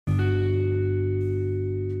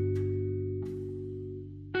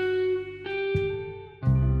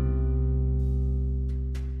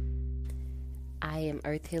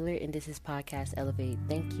Earth Healer, and this is Podcast Elevate.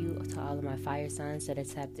 Thank you to all of my fire signs that are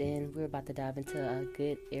tapped in. We're about to dive into a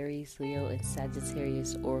good Aries, Leo, and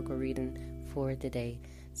Sagittarius oracle reading for today.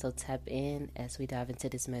 So tap in as we dive into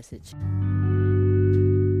this message.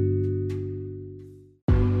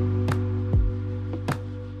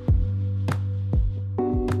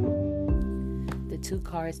 Two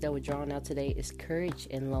cards that were drawn out today is courage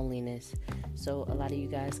and loneliness. So a lot of you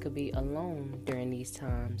guys could be alone during these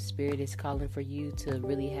times. Spirit is calling for you to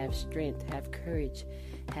really have strength, have courage,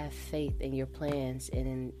 have faith in your plans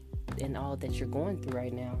and in all that you're going through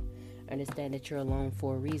right now. Understand that you're alone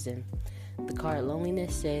for a reason. The card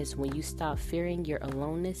loneliness says when you stop fearing your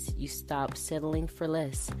aloneness, you stop settling for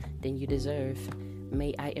less than you deserve.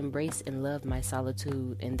 May I embrace and love my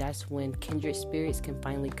solitude, and that's when kindred spirits can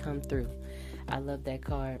finally come through. I love that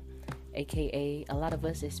card, aka a lot of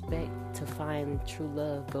us expect to find true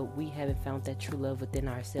love, but we haven't found that true love within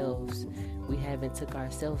ourselves. We haven't took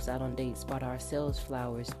ourselves out on dates, bought ourselves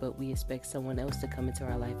flowers, but we expect someone else to come into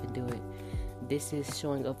our life and do it. This is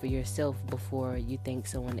showing up for yourself before you think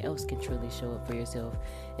someone else can truly show up for yourself.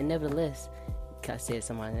 And nevertheless, I said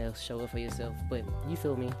someone else show up for yourself, but you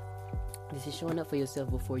feel me? This is showing up for yourself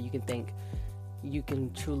before you can think you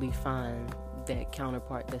can truly find that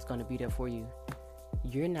counterpart that's going to be there for you.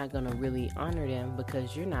 You're not going to really honor them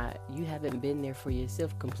because you haven't been there for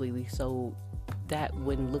yourself completely, so that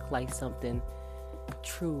wouldn't look like something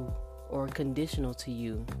true or conditional to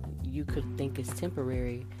you. You could think it's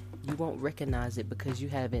temporary. You won't recognize it because you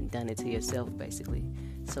haven't done it to yourself, basically.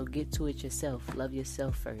 So get to it yourself. Love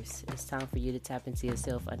yourself first. It's time for you to tap into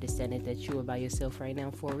yourself, understanding that you are by yourself right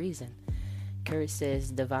now for a reason. Courage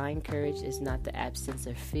says divine courage is not the absence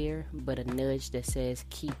of fear, but a nudge that says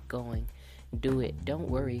keep going. Do it. Don't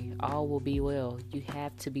worry. All will be well. You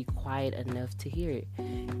have to be quiet enough to hear it.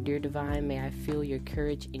 Dear divine, may I feel your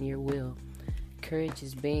courage and your will. Courage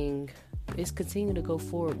is continue to go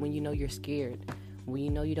forward when you know you're scared, when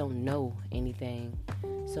you know you don't know anything.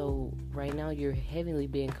 So right now you're heavily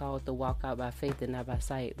being called to walk out by faith and not by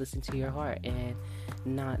sight. Listen to your heart and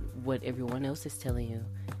not what everyone else is telling you.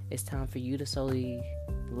 It's time for you to solely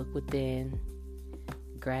look within,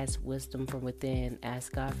 grasp wisdom from within,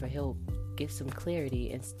 ask God for help, get some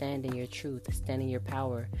clarity, and stand in your truth, stand in your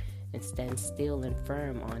power, and stand still and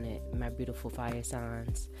firm on it, my beautiful fire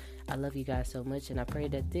signs. I love you guys so much, and I pray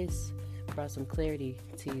that this brought some clarity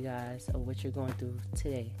to you guys of what you're going through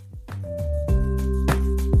today.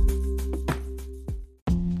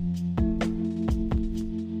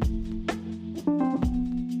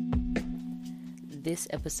 This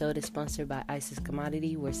episode is sponsored by Isis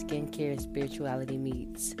Commodity, where skincare and spirituality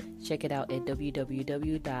meets. Check it out at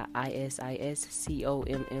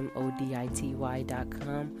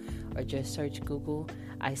www.issiscommodity.com or just search Google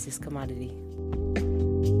Isis Commodity.